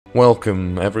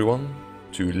Welcome everyone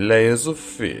to Layers of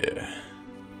Fear.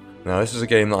 Now this is a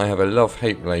game that I have a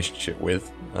love-hate relationship with.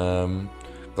 'Cause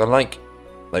I like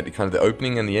the kind of the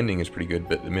opening and the ending is pretty good,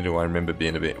 but the middle I remember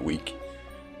being a bit weak.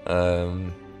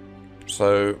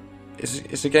 So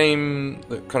it's a game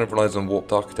that kind of relies on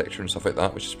warped architecture and stuff like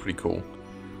that, which is pretty cool.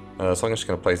 So I'm just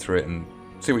going to play through it and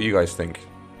see what you guys think.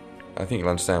 I think you'll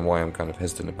understand why I'm kind of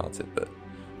hesitant about it, but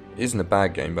it isn't a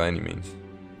bad game by any means.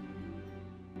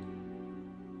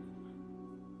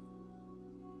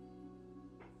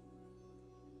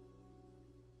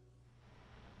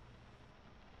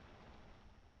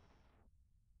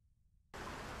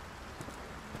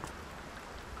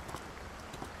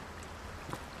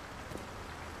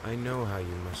 I know how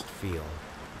you must feel.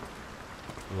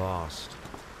 Lost.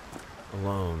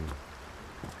 Alone.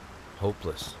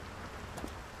 Hopeless.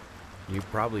 You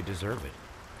probably deserve it.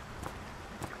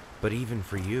 But even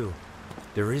for you,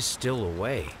 there is still a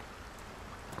way.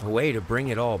 A way to bring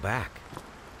it all back.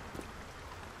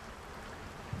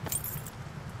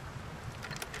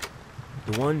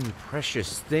 The one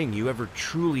precious thing you ever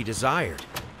truly desired.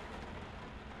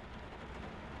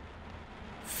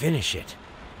 Finish it.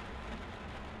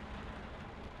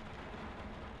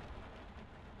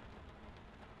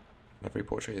 Every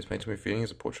portrait is painted with feeling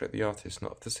as a portrait of the artist,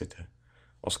 not of the sitter.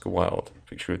 Oscar Wilde,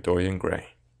 picture of Dorian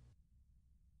Gray.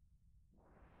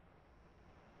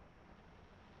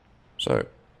 So,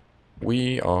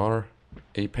 we are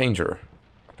a painter.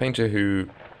 A painter who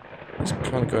is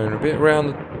kind of going a bit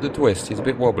around the twist. He's a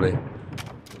bit wobbly.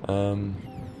 And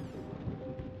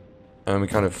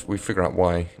we figure out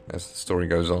why as the story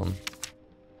goes on.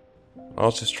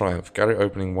 Artist triumph, gallery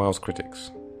opening wows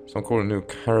critics. Some call him new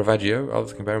Caravaggio,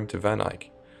 others compare him to Van Eyck.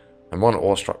 And one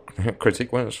awestruck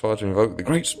critic went as far to invoke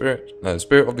the spirit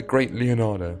of the great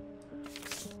Leonardo.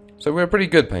 So we're a pretty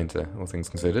good painter, all things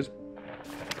considered.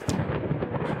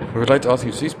 We would like to ask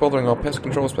you to cease bothering our pest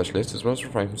control specialist, as well as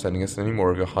refrain from sending us any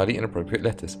more of your highly inappropriate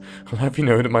letters. I'll have you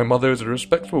know that my mother is a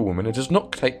respectable woman and does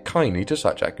not take kindly to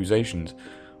such accusations.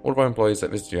 All of our employees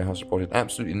that visited your house reported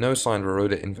absolutely no sign of a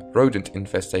rodent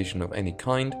infestation of any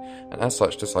kind, and as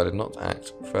such decided not to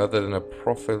act further than a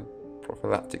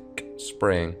prophylactic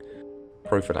spraying.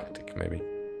 Prophylactic, maybe.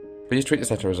 Please treat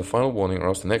this letter as a final warning, or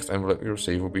else the next envelope you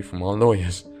receive will be from our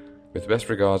lawyers. With best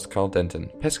regards, Carl Denton,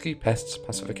 Pesky Pests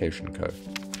Pacification Co.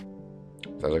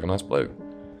 Sounds like a nice bloke.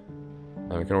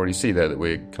 And we can already see there that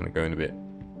we're kind of going a bit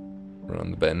around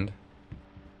the bend.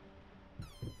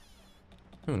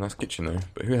 Oh, nice kitchen though.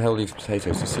 But who the hell leaves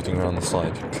potatoes just sitting around the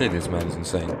side? Clearly this man is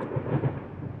insane.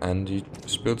 And you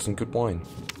spilled some good wine.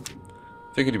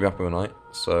 Figured you'd be up all night,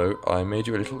 so I made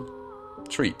you a little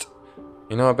treat.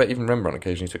 You know, I bet even Rembrandt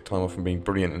occasionally took time off from being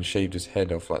brilliant and shaved his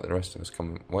head off like the rest of us.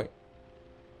 Come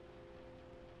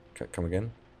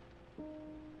again?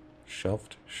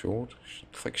 Shoved? Short?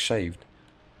 It's like shaved.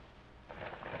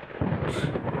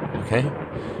 Okay.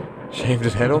 Shaved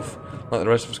his head off like the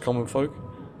rest of us common folk?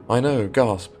 I know,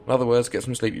 gasp. In other words, get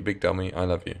some sleep, you big dummy. I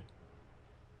love you.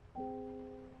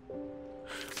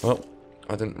 Well,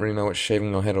 I didn't really know what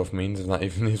shaving your head off means, if that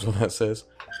even is what that says.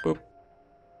 Boop.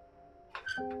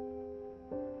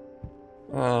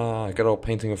 Ah, good old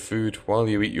painting of food while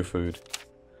you eat your food.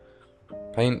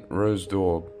 Paint rose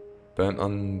daub. Burnt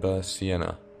umber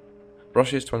sienna.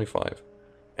 Brushes 25.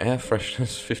 Air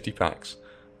freshness 50 packs.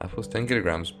 Apples 10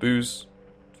 kilograms. Booze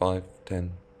 5,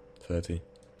 10, 30.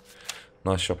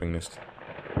 Nice shopping list.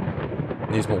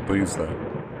 Needs more booze though.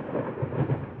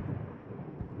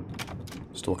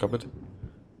 Store cupboard.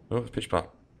 Oh, it's pitch black.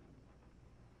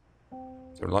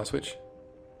 Is there a light switch?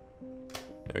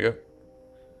 There we go.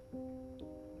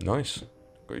 Nice.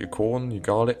 Got your corn, your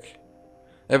garlic.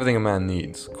 Everything a man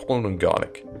needs. Corn and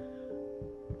garlic.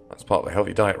 That's part of the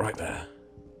healthy diet right there.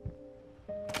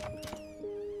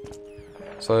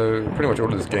 So, pretty much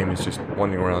all of this game is just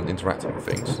wandering around interacting with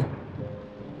things.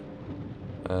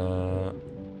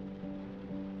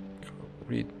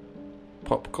 Read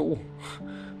popcorn.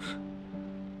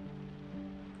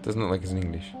 Doesn't look like it's in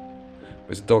English. But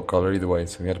it's a dog collar either way,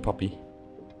 so we had a puppy.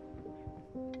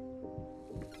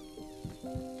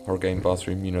 Horror game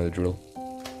bathroom, you know the drill.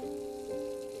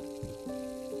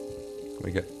 What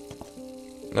we get?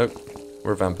 Nope,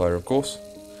 we're a vampire, of course.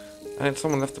 And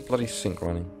someone left the bloody sink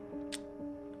running.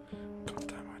 God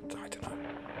damn, I don't know.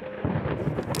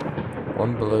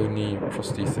 One below knee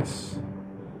prosthesis.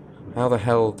 How the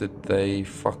hell did they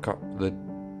fuck up the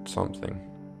something?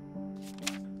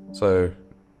 So,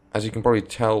 as you can probably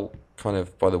tell kind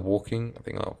of by the walking, I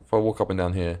think if I walk up and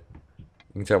down here,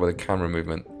 you can tell by the camera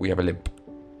movement, we have a limp.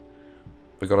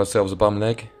 We got ourselves a bum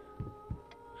leg,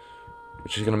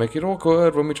 which is going to make it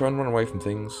awkward when we try and run away from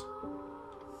things.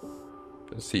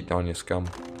 Put a seat down, you scum.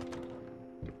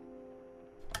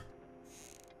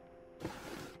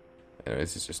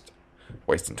 This is just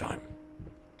wasting time.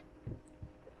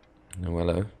 Oh,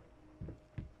 hello.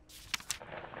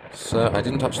 Sir, I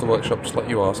didn't touch the workshop just like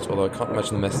you asked, although I can't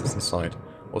imagine the mess that's inside.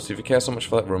 Also, if you care so much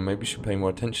for that room, maybe you should pay more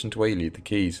attention to where you leave the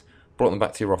keys. Brought them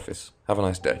back to your office. Have a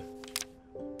nice day.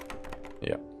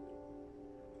 Yeah.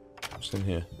 What's in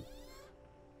here?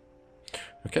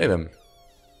 Okay then.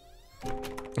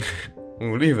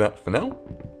 We'll leave that for now.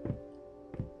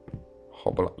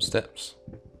 Hobble up the steps.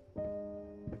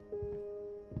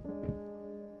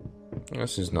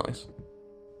 This is nice.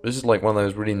 This is like one of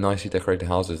those really nicely decorated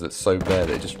houses that's so bare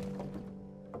that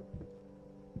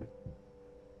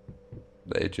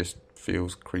it just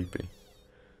feels creepy.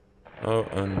 Oh,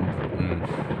 and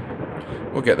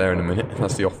we'll get there in a minute.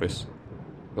 That's the office.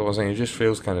 But I was saying, it just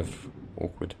feels kind of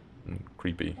awkward and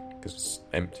creepy because it's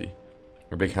empty.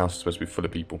 A big house is supposed to be full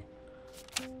of people.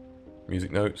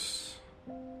 Music notes.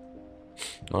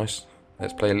 Nice.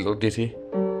 Let's play a little ditty.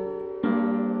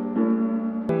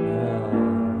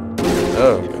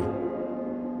 Oh, okay.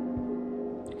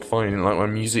 Fine, you didn't like my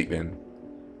music then.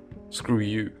 Screw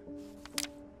you.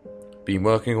 Been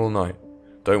working all night.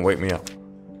 Don't wake me up.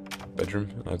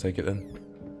 Bedroom, I'll take it then.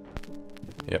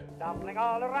 Yep.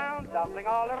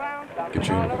 Good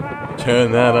tune.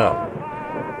 Turn that up.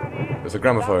 There's a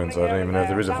gramophone, so I don't even know if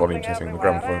there is a volume setting on the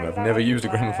gramophone. I've never used a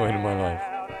gramophone in my life.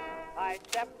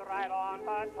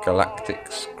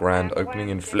 Galactic's grand opening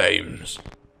in flames.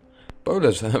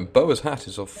 Boa's hat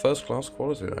is of first class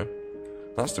quality though.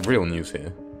 That's the real news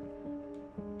here.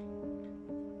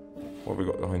 What have we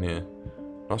got behind here?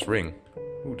 Nice ring.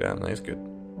 Oh damn, that is good.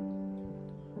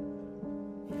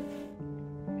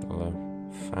 Hello.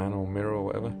 Fan or mirror or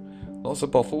whatever. Lots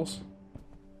of bottles.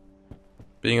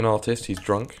 Being an artist, he's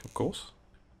drunk, of course.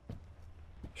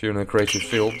 If you're in a creative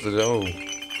field, oh.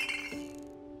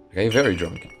 Okay, very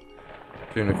drunk.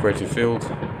 If you're in a creative field,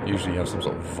 usually you have some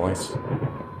sort of vice.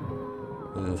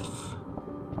 Ugh.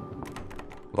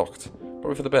 Locked.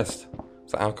 Probably for the best.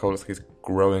 So alcohol looks like it's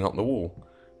growing up the wall.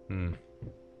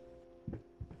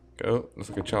 Go. Looks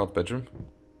like a child's bedroom.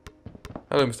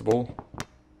 Hello, Mr. Ball.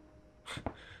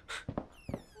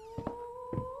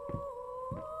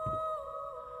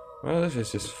 Well, this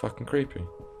is just fucking creepy.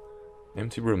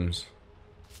 Empty rooms.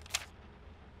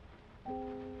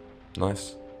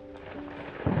 Nice.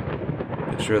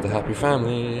 Picture of the happy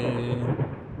family.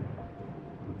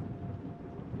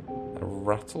 A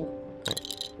rattle?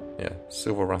 Yeah,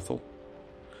 silver rattle.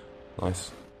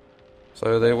 Nice.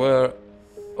 So they were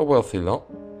a wealthy lot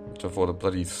to afford a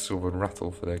bloody silver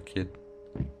rattle for their kid.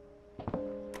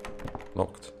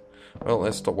 Locked. Well,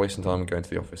 let's stop wasting time and go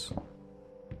into the office.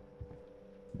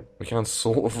 We can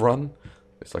sort of run.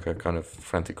 It's like a kind of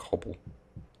frantic hobble.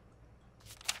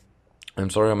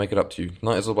 I'm sorry I'll make it up to you.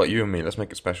 Tonight is all about you and me. Let's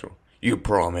make it special. You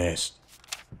promised.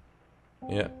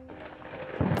 Yeah.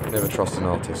 Never trust an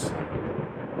artist.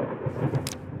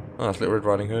 Oh, that's Little Red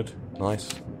Riding Hood. Nice.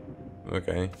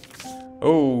 Okay.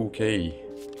 Okay.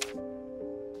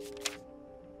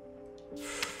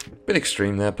 Bit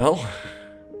extreme there, pal.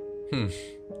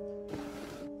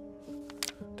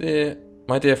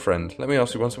 My dear friend, let me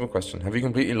ask you one simple question. Have you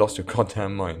completely lost your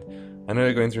goddamn mind? I know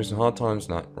you're going through some hard times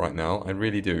right now, I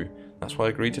really do. That's why I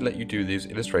agreed to let you do these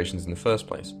illustrations in the first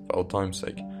place, for old time's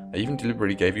sake. I even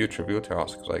deliberately gave you a trivial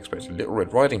task, because I expected Little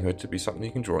Red Riding Hood to be something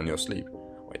you can draw in your sleep.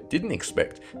 What I didn't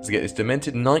expect is to get this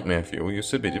demented nightmare fuel you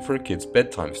submitted for a kid's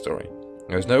bedtime story.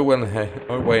 There's no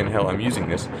way in hell I'm using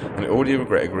this, and I already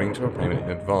regret agreeing to a payment in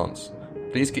advance.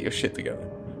 Please get your shit together.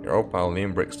 Your old pal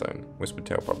Liam Brickstone, Whispered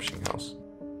Tale Publishing House.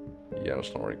 Yeah,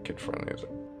 that's not very kid-friendly, is it?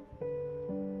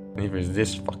 Neither is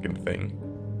this fucking thing.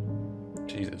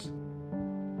 Jesus.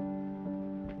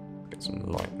 Get some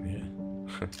light in here.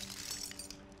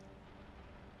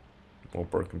 More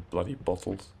broken bloody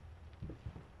bottles.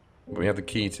 But we have the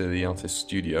key to the artist's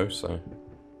studio, so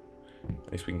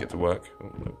at least we can get to work. Oh,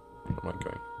 no. Where am I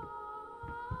going?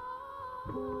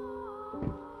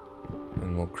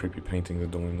 And more creepy paintings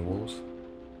adorning the walls.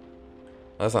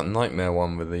 That's that nightmare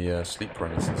one with the sleep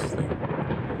paralysis thing.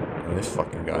 And this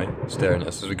fucking guy staring at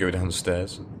us as we go down the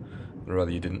stairs. I'd rather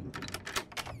you didn't.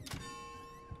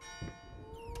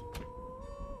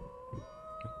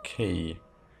 Okay.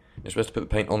 You're supposed to put the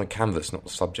paint on the canvas, not the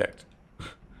subject.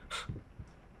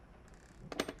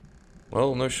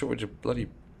 Well, no shortage of bloody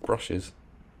brushes.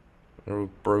 They're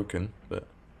all broken, but...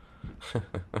 Can't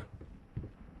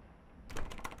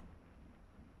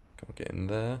get in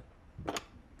there.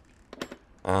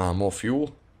 Ah, more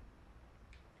fuel.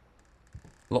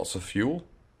 Lots of fuel.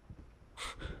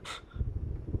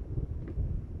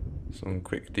 Some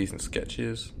quick, decent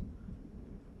sketches.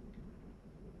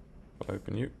 I'll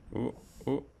open you. Ooh,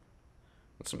 ooh.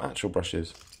 And some actual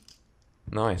brushes.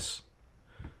 Nice.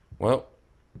 Well.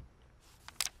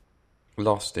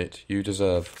 Lost it. You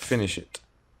deserve. Finish it.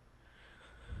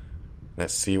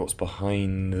 Let's see what's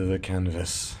behind the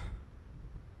canvas.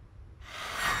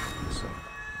 So,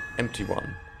 empty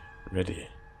one. Ready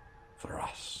for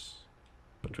us.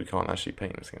 But we can't actually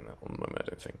paint anything in that one moment, I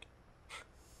don't think.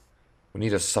 We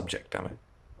need a subject, damn it.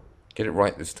 Get it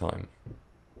right this time.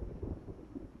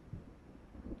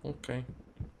 Okay.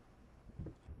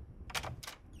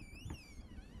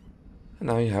 And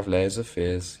now you have Layers of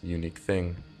Fear's unique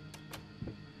thing.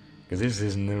 Because this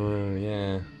isn't the room,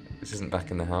 yeah. This isn't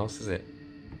back in the house, is it?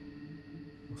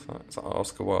 What's that? It's like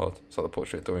Oscar Wilde. It's like the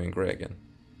portrait of Dorian Gray again.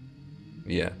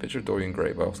 Yeah, picture of Dorian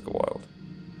Gray by Oscar Wilde.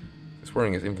 It's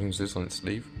wearing its influences on its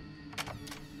sleeve.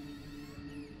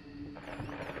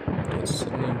 It's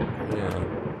suddenly, yeah.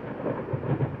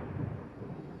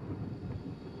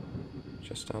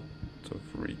 Just out of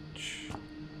reach.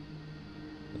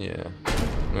 Yeah.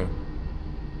 No.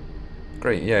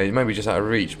 Great, yeah, it may be just out of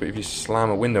reach, but if you slam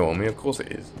a window on me, of course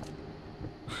it is.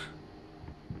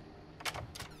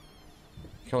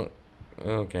 Can't...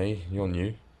 Okay, you're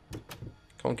new.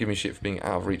 Can't give me shit for being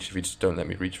out of reach if you just don't let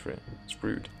me reach for it. It's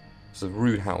rude. It's a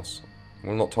rude house. I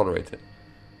will not tolerate it.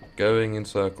 Going in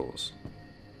circles.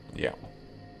 Yeah.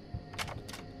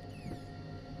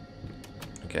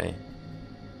 Okay.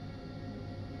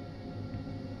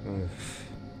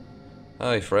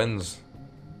 Hi, friends.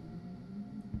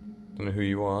 Don't know who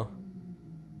you are.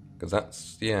 Because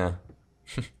that's, yeah.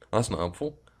 That's not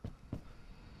helpful.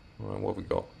 Alright, what have we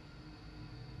got?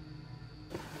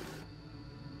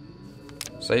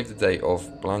 Save the date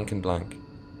of blank and blank.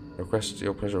 Request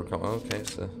your pleasure account. Oh, okay,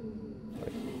 it's a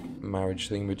like, marriage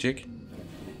thingamajig.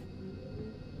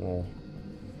 Or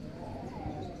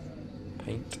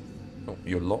paint. Oh,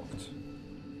 you're locked.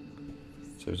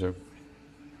 So is there a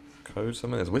code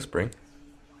somewhere? There's whispering.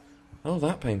 Oh,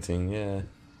 that painting, yeah.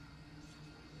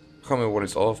 I can't remember what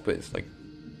it's of, but it's like...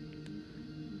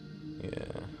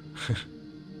 Yeah.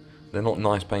 They're not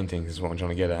nice paintings, is what I'm trying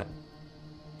to get at.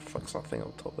 Fuck's that thing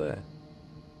up top there?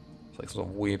 It's like some sort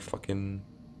of weird fucking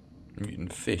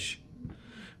mutant fish.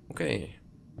 Okay.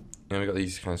 Yeah, we got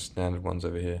these kind of standard ones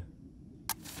over here.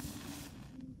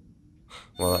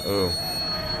 Well,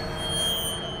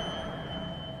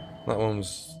 that one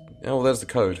was... Oh, there's the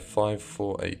code.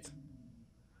 548.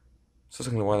 So I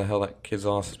don't know why the hell that kid's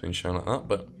ass has been shown like that,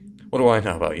 but... What do I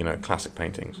know about, you know, classic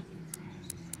paintings?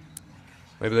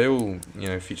 Maybe they all, you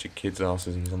know, feature kids'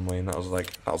 asses in some way, and that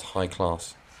was high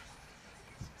class.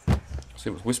 See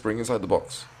what's whispering inside the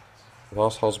box. The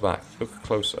glass holds back. Look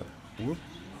closer. Whoop,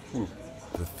 whoop.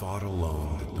 The thought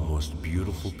alone that the most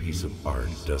beautiful piece of art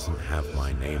doesn't have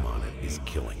my name on it is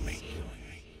killing me.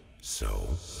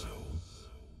 So,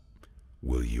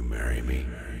 will you marry me?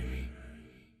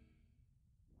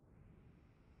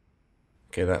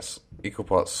 Okay, that's equal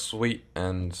parts sweet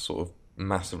and sort of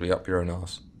massively up your own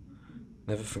ass.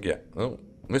 Never forget. Oh,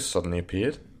 this suddenly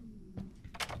appeared.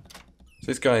 So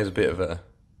this guy is a bit of a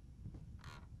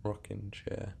rocking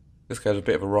chair. This guy's a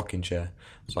bit of a rocking chair.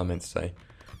 That's what I meant to say.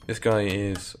 This guy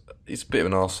he's a bit of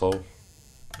an arsehole.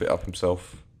 A bit up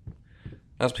himself.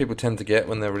 As people tend to get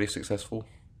when they're really successful.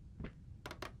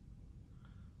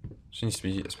 Seems to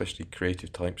be especially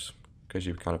creative types. Because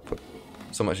you've kind of put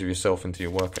so much of yourself into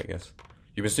your work, I guess.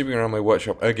 You've been sleeping around my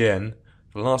workshop again.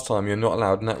 For the last time, you're not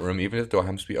allowed in that room, even if the door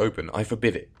happens to be open. I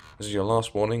forbid it. This is your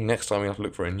last warning. Next time, you have to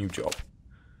look for a new job.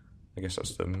 I guess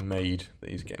that's the maid that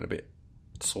he's getting a bit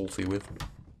salty with.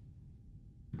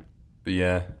 But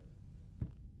yeah.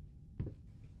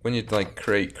 When you, like,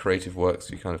 create creative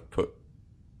works, you kind of put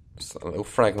a little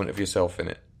fragment of yourself in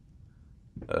it.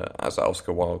 As the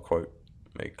Oscar Wilde quote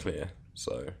made clear.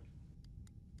 So...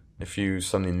 if you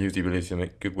suddenly lose the ability to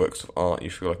make good works of art, you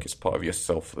feel like it's part of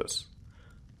yourself that's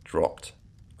dropped.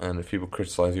 And if people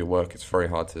criticise your work, it's very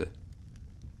hard to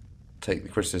take the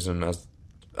criticism as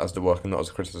the work and not as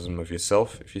a criticism of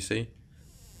yourself, if you see.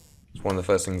 It's one of the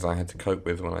first things I had to cope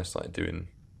with when I started doing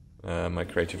my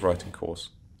creative writing course,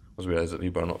 was realise that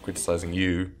people are not criticising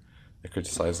you, they're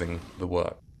criticising the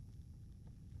work.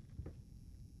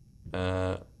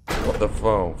 What the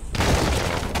fuck?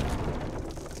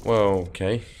 Well,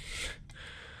 okay.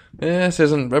 Yeah, this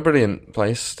isn't a brilliant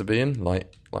place to be in. Light.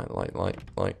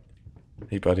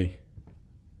 Hey, buddy.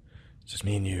 It's just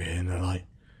me and you here in the light.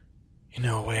 You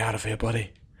know a way out of here,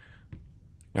 buddy?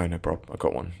 No problem. I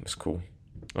got one. It's cool.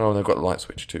 Oh, they've got the light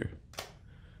switch too.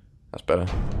 That's better.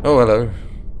 Oh, hello.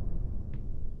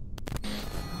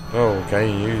 Oh,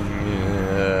 okay.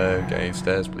 Okay,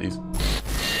 stairs, please.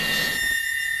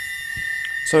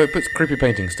 So it puts creepy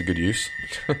paintings to good use.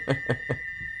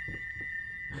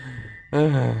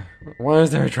 Why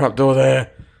is there a trapdoor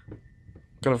there? What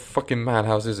kind of fucking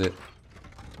madhouse is it?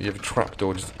 You have a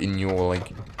trapdoor just in your,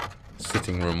 like,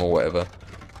 sitting room or whatever.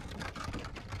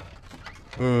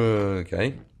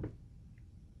 Okay.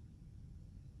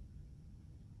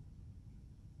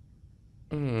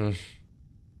 Well,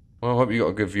 I hope you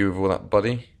got a good view of all that,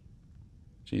 buddy.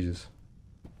 Jesus.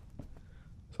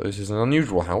 So this is an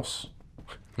unusual house.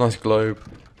 Nice globe.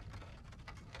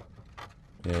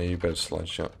 Yeah, you better slide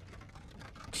shut.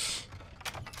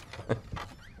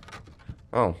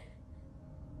 Oh.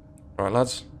 Alright,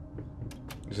 lads.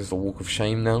 Is this the walk of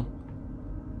shame now?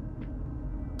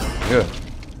 Yeah.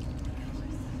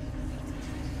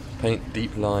 Paint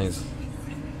deep lies.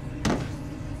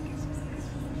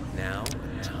 Now,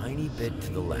 tiny bit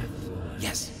to the left.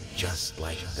 Yes, just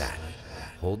like that.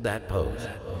 Hold that pose.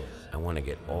 I want to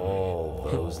get all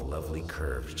those lovely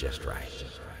curves just right.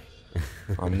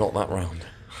 I'm not that round.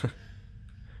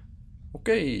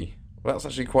 Okay. Well, that's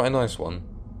actually quite a nice one.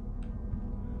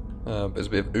 There's a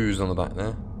bit of ooze on the back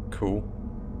there. Cool.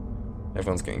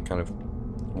 Everyone's getting kind of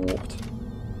warped.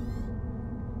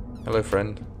 Hello,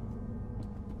 friend.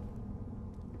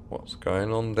 What's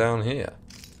going on down here?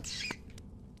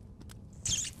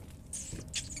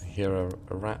 I hear a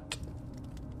rat.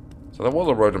 So there was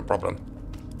a rodent problem.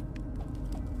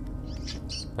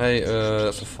 Hey,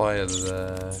 that's a fire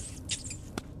there.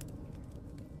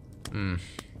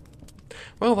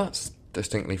 Well, that's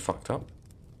distinctly fucked up.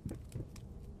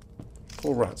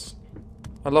 Poor rats.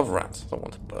 I love rats. I don't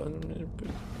want to burn.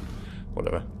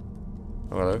 Whatever.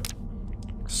 Oh, hello.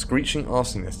 Screeching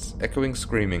arsonists, echoing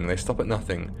screaming. They stop at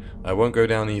nothing. I won't go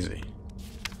down easy.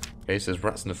 Okay, so there's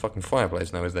rats in the fucking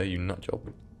fireplace now, is there, you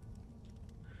nutjob?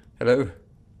 Hello?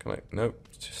 Can I... Nope.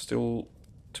 It's just still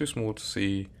too small to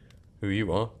see who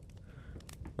you are.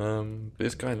 But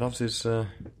this guy loves his...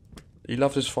 he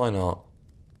loves his fine art.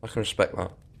 I can respect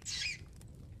that.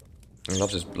 He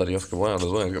loves his bloody Oscar Wilde as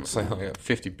well. I've got to say, I got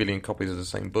 50 billion copies of the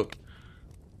same book.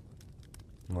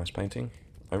 Nice painting.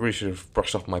 I really should have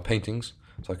brushed off my paintings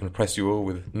so I can impress you all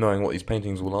with knowing what these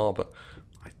paintings all are, but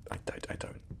I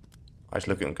don't. I just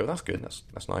look at it and go, that's good,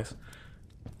 that's nice.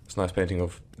 It's a nice painting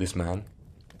of this man.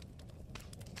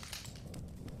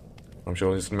 I'm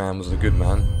sure this man was a good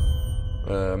man.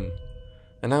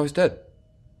 And now he's dead.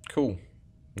 Cool.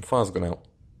 The fire's gone out.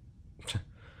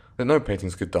 I know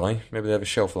paintings could die. Maybe they have a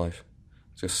shelf life.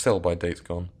 So your sell-by date's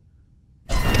gone.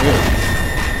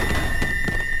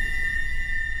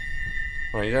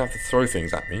 Right, you don't have to throw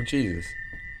things at me. Jesus.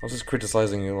 I was just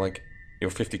criticising your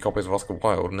 50 copies of Oscar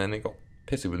Wilde, and then they got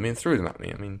pissy with me and threw them at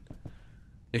me. I mean,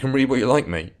 you can read what you like,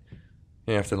 mate. You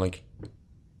don't have to, like,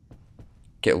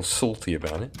 get all salty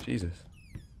about it. Jesus.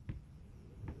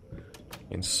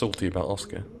 Getting salty about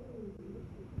Oscar.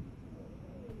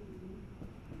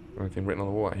 Anything written on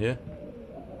the wall out here?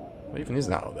 What even is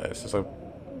that out there? It's just a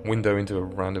window into a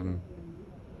random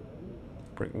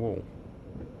brick wall.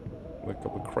 With a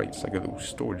couple of crates, like a little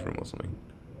storage room or something.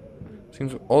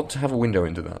 Seems odd to have a window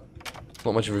into that.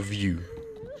 Not much of a view.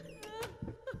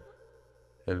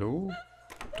 Hello?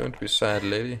 Don't be sad,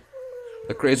 lady.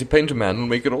 The crazy painter man will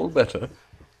make it all better.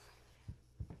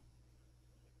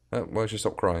 Oh, well, she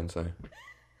stopped crying, so...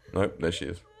 Nope, there she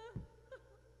is.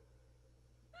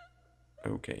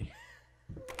 Okay.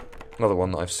 Another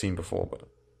one that I've seen before, but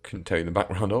couldn't tell you the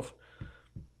background of.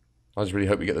 I just really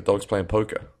hope we get the dogs playing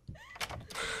poker.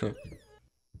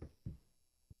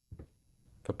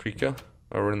 Paprika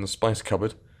over in the spice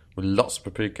cupboard with lots of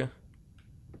paprika.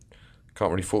 Can't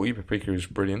really fault you. Paprika is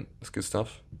brilliant. That's good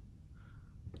stuff.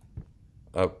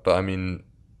 But I mean,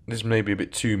 this may be a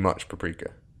bit too much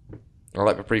paprika. I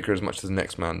like paprika as much as the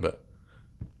next man, but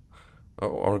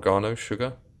oregano,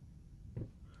 sugar,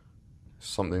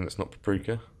 something that's not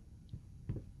paprika.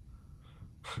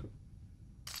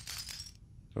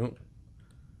 Oh,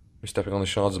 we're stepping on the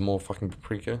shards of more fucking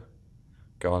paprika,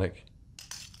 garlic.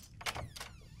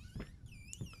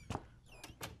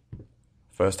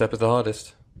 First step is the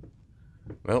hardest.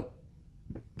 Well,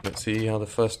 let's see how the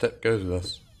first step goes with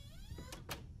us.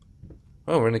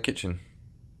 Oh, we're in the kitchen.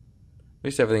 At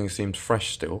least everything seems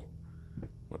fresh still.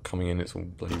 Not coming in, it's all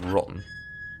bloody rotten.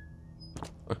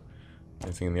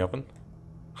 Anything in the oven?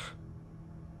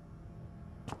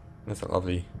 There's that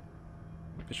lovely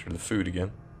picture of the food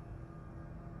again.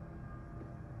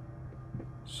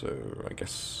 So, I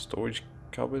guess storage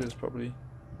cupboard is probably...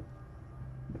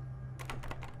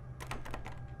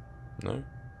 No?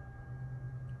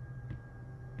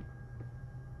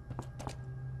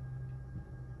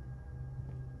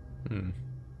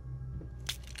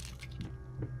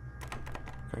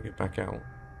 Can't get back out.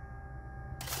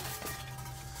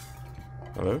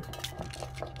 Hello?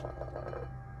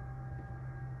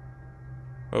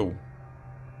 Oh.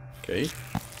 Okay.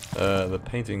 The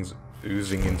painting's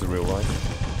oozing into real life.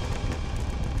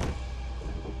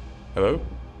 Hello?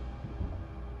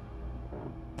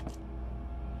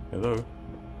 Hello?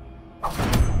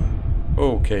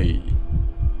 Okay.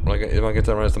 Am I going to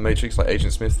turn around as the Matrix like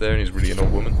Agent Smith there and he's really an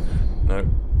old woman? No.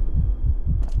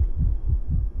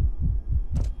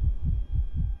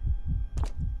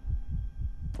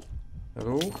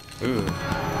 Hello? Ooh.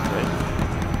 Okay.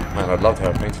 Man, I'd love to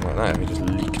have a painting like that if it just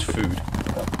leaked food.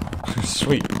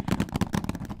 Sweet.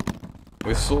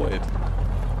 We're sorted.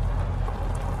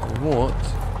 What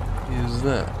is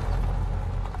that?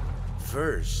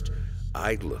 First,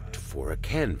 I looked for a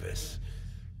canvas.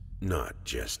 Not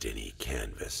just any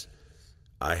canvas.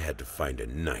 I had to find a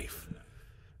knife.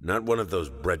 Not one of those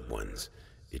bread ones.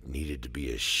 It needed to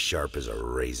be as sharp as a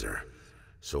razor.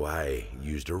 So I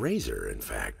used a razor, in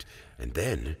fact, and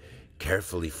then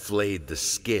carefully flayed the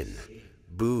skin.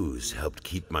 Booze helped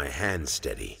keep my hand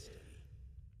steady.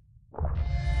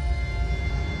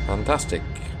 Fantastic.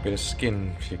 Bit of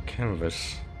skin for your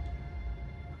canvas.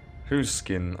 Whose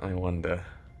skin, I wonder?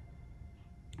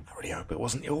 I really hope it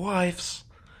wasn't your wife's.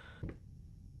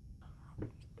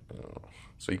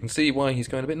 So you can see why he's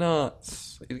going a bit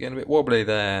nuts. He's getting a bit wobbly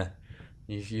there.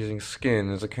 He's using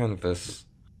skin as a canvas.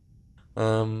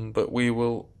 But we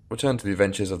will return to the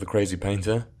adventures of the crazy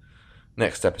painter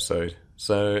next episode.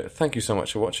 So thank you so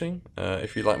much for watching.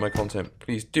 If you like my content,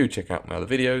 please do check out my other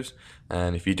videos.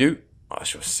 And if you do, I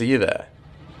shall see you there.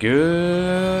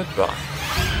 Goodbye.